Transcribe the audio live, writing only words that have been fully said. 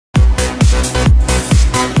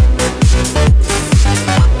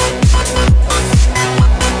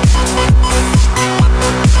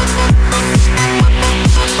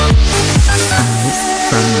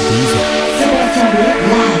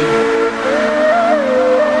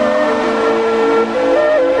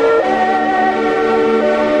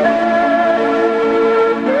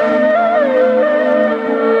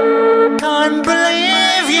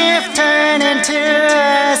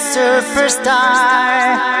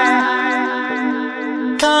superstar.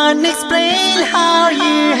 Can't explain how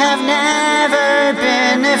you have never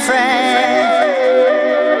been afraid.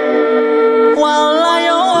 While I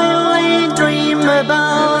only dream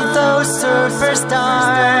about those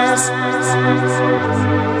superstars,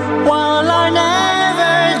 while I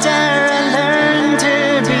never dare learn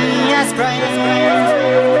to be as brave.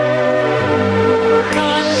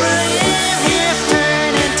 Can't believe you've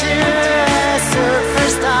turned into a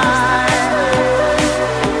superstar.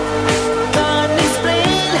 Can't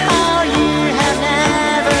explain how you have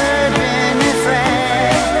never been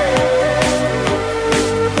afraid.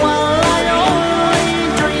 While I only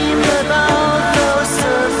dream about those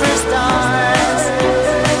superstars,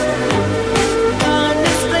 can't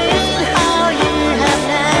explain how you have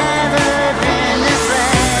never been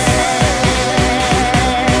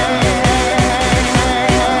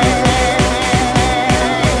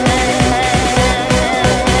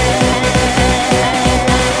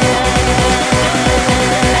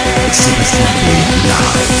Sebastian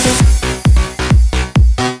live.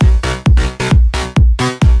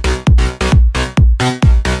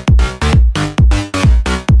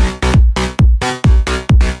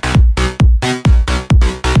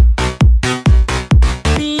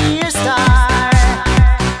 be a star.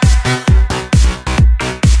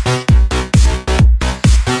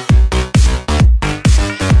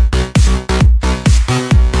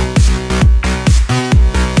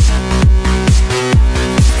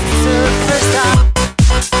 Superstar.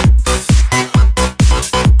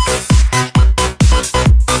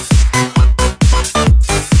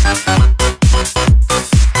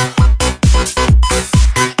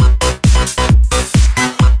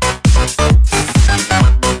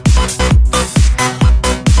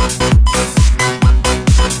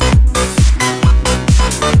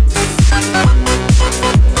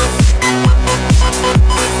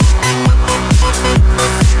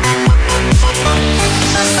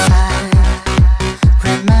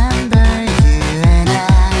 Remember you and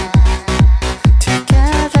I,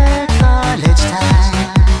 together college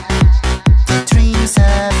time, the dreams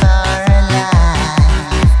of our life.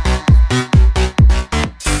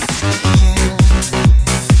 You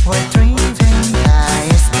were dreaming by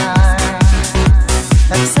a star,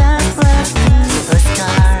 except with me were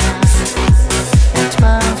scars, and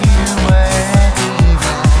 12 you were a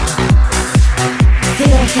diva.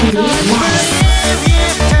 Sebastian live.